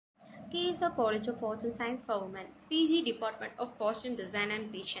KSR College of Arts and Science for Women, PG Department of Costume Design and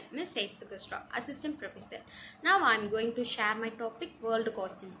Fashion, Ms. Sugasra, Assistant Professor. Now I am going to share my topic World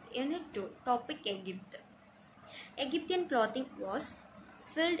Costumes. Unit 2, Topic Egypt. Egyptian clothing was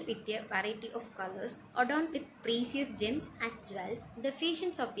filled with a variety of colors, adorned with precious gems and jewels. The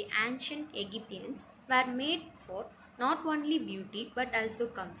fashions of the ancient Egyptians were made for not only beauty but also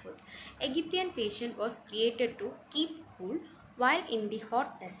comfort. Egyptian fashion was created to keep cool while in the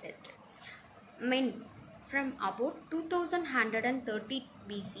hot desert. Men from about 2130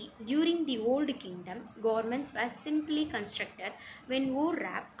 BC, during the Old Kingdom, garments were simply constructed when wore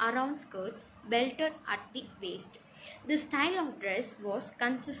wrapped around skirts belted at the waist. The style of dress was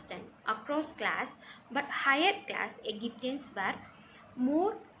consistent across class, but higher class Egyptians were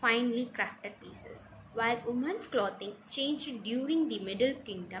more finely crafted pieces. While women's clothing changed during the Middle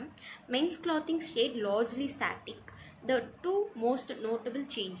Kingdom, men's clothing stayed largely static. The two most notable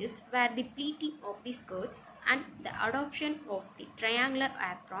changes were the pleating of the skirts and the adoption of the triangular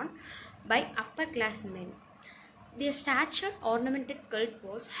apron by upper class men. The statued ornamented kilt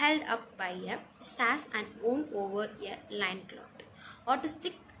was held up by a sash and worn over a loincloth.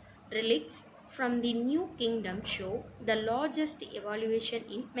 Artistic relics from the New Kingdom show the largest evolution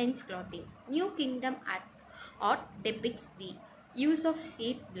in men's clothing. New Kingdom art depicts the use of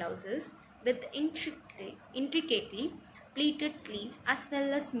silk blouses with intricately pleated sleeves as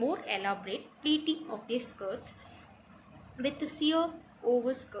well as more elaborate pleating of their skirts with sheer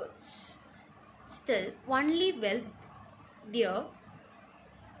overskirts. Still, only wealthier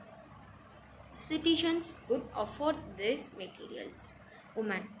citizens could afford these materials.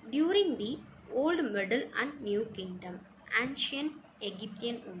 Women during the Old, Middle and New Kingdom, ancient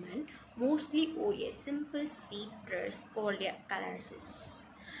Egyptian women mostly wore a simple silk dress called a kalasis.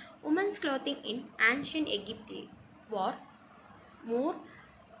 Women's clothing in ancient Egypt were more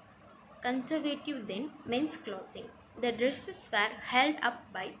conservative than men's clothing. The dresses were held up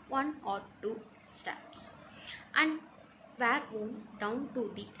by one or two straps and were worn down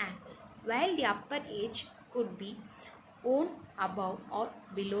to the ankle, while the upper edge could be worn above or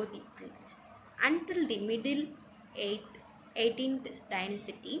below the breast. Until the middle 18th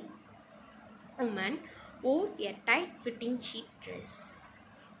dynasty, women wore a tight-fitting sheath dress,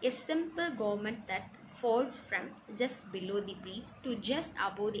 a simple garment that falls from just below the breast to just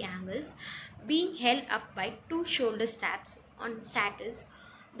above the ankles, being held up by two shoulder straps on status.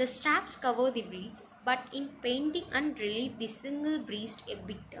 The straps cover the breast, but in painting and relief, the single breast a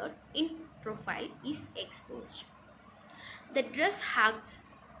bit in profile is exposed. The dress hugs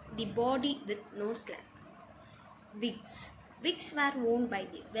the body with no slack. Wigs. Wigs were worn by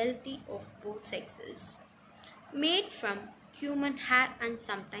the wealthy of both sexes, made from human hair and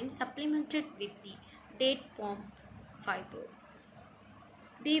sometimes supplemented with the date palm fiber.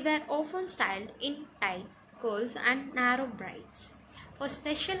 They were often styled in tight curls and narrow braids. For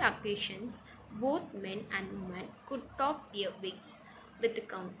special occasions, both men and women could top their wigs with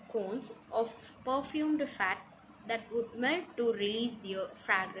cones of perfumed fat that would melt to release their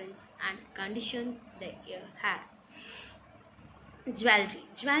fragrance and condition their hair. Jewelry.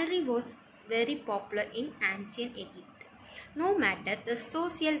 Jewelry was very popular in ancient Egypt. No matter the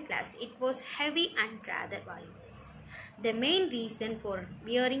social class, it was heavy and rather voluminous. The main reason for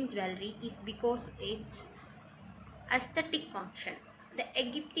wearing jewelry is because its aesthetic function. The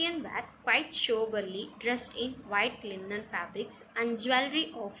Egyptians were quite soberly dressed in white linen fabrics, and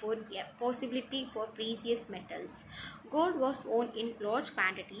jewelry offered a possibility for precious metals. Gold was worn in large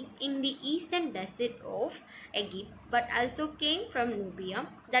quantities in the eastern desert of Egypt, but also came from Nubia,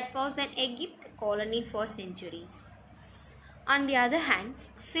 that was an Egypt colony for centuries. On the other hand,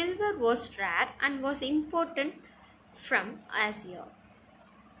 silver was rare and was imported from Asia.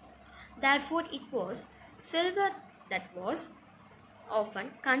 Therefore, it was silver that was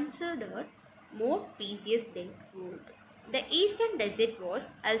often considered more precious than gold. The eastern desert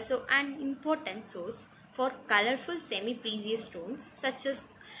was also an important source for colorful semi-precious stones such as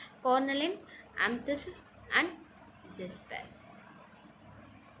cornelian, amethyst and jasper.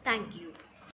 Thank you.